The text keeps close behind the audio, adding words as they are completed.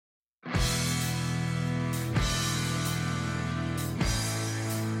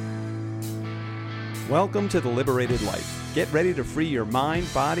Welcome to The Liberated Life. Get ready to free your mind,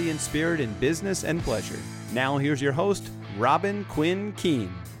 body, and spirit in business and pleasure. Now here's your host, Robin Quinn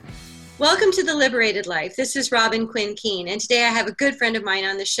Keene. Welcome to The Liberated Life. This is Robin Quinn Keene, and today I have a good friend of mine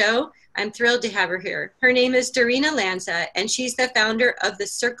on the show. I'm thrilled to have her here. Her name is Dorina Lanza, and she's the founder of the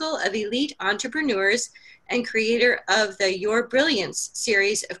Circle of Elite Entrepreneurs and creator of the Your Brilliance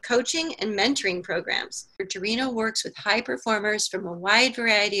series of coaching and mentoring programs. Dorina works with high performers from a wide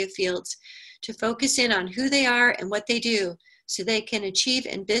variety of fields to focus in on who they are and what they do so they can achieve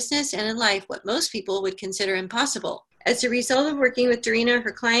in business and in life what most people would consider impossible. As a result of working with Dorina,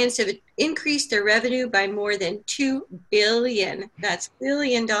 her clients have increased their revenue by more than $2 billion. That's $1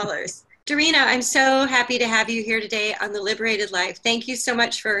 billion. Dorina, I'm so happy to have you here today on The Liberated Life. Thank you so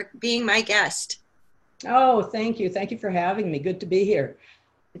much for being my guest. Oh, thank you. Thank you for having me. Good to be here.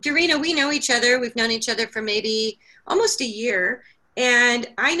 Dorina, we know each other. We've known each other for maybe almost a year. And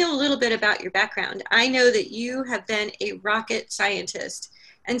I know a little bit about your background. I know that you have been a rocket scientist.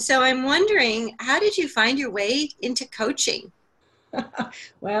 And so I'm wondering, how did you find your way into coaching?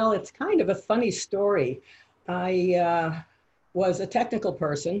 Well, it's kind of a funny story. I was a technical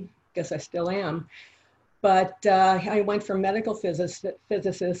person, guess I still am, but I went from medical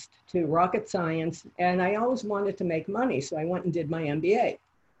physicist to rocket science, and I always wanted to make money, so I went and did my MBA.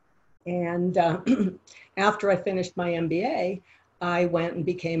 And after I finished my MBA, I went and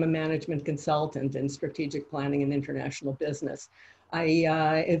became a management consultant in strategic planning and international business. I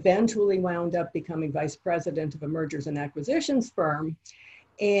eventually wound up becoming vice president of a mergers and acquisitions firm.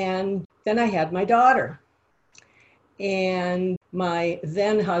 And then I had my daughter. And my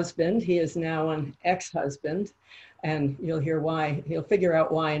then husband, he is now an ex-husband, and you'll hear why, he'll figure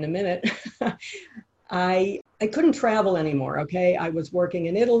out why in a minute. I couldn't travel anymore, okay? I was working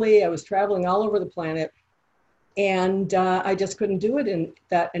in Italy, I was traveling all over the planet. And I just couldn't do it in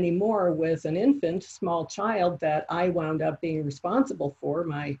that anymore with an infant, small child that I wound up being responsible for.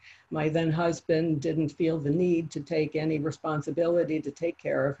 My then husband didn't feel the need to take any responsibility to take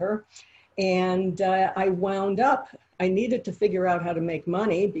care of her. And I needed to figure out how to make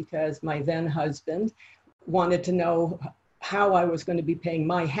money because my then husband wanted to know how I was going to be paying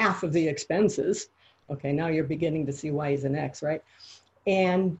my half of the expenses. Okay, now you're beginning to see why he's an ex, right?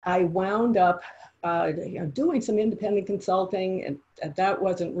 And I wound up doing some independent consulting, and that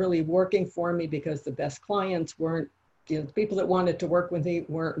wasn't really working for me because the best clients weren't, the people that wanted to work with me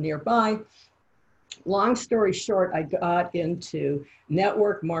weren't nearby. Long story short, I got into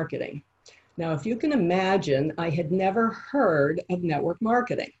network marketing. Now, if you can imagine, I had never heard of network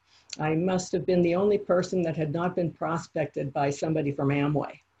marketing. I must have been the only person that had not been prospected by somebody from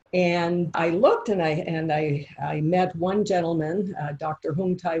Amway. And I looked and I met one gentleman, Dr.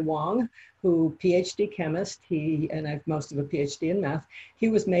 Hung Tai Wong, who PhD chemist, and I have most of a PhD in math. He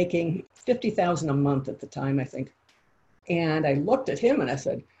was making $50,000 a month at the time, I think. And I looked at him and I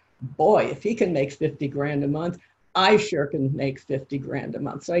said, boy, if he can make 50 grand a month, I sure can make 50 grand a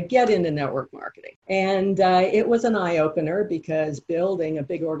month. So I get into network marketing. And it was an eye-opener because building a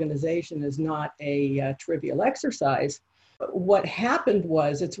big organization is not a trivial exercise. What happened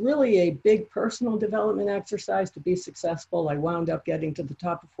was it's really a big personal development exercise to be successful. I wound up getting to the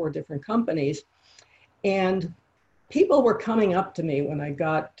top of 4 different companies. And people were coming up to me when I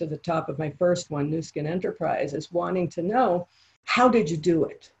got to the top of my first one, New Skin Enterprises, wanting to know, how did you do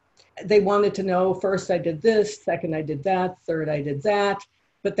it? They wanted to know, first I did this, second I did that, third I did that.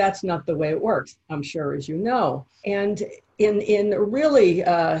 But that's not the way it works, I'm sure, as you know. And in really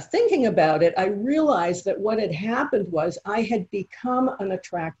thinking about it, I realized that what had happened was I had become an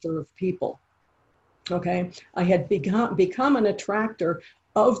attractor of people, okay? I had become an attractor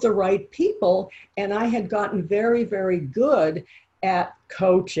of the right people, and I had gotten very, very good at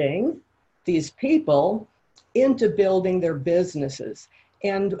coaching these people into building their businesses.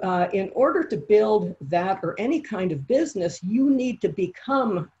 And in order to build that or any kind of business, you need to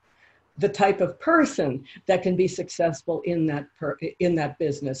become the type of person that can be successful in that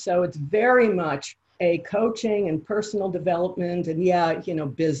business. So it's very much a coaching and personal development,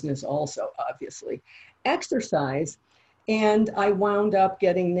 and business also, obviously, exercise. And I wound up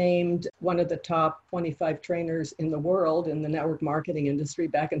getting named one of the top 25 trainers in the world in the network marketing industry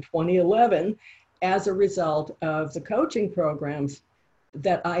back in 2011 as a result of the coaching programs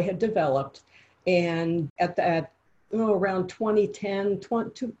that I had developed. And around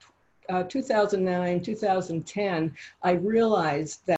 2009, 2010, I realized that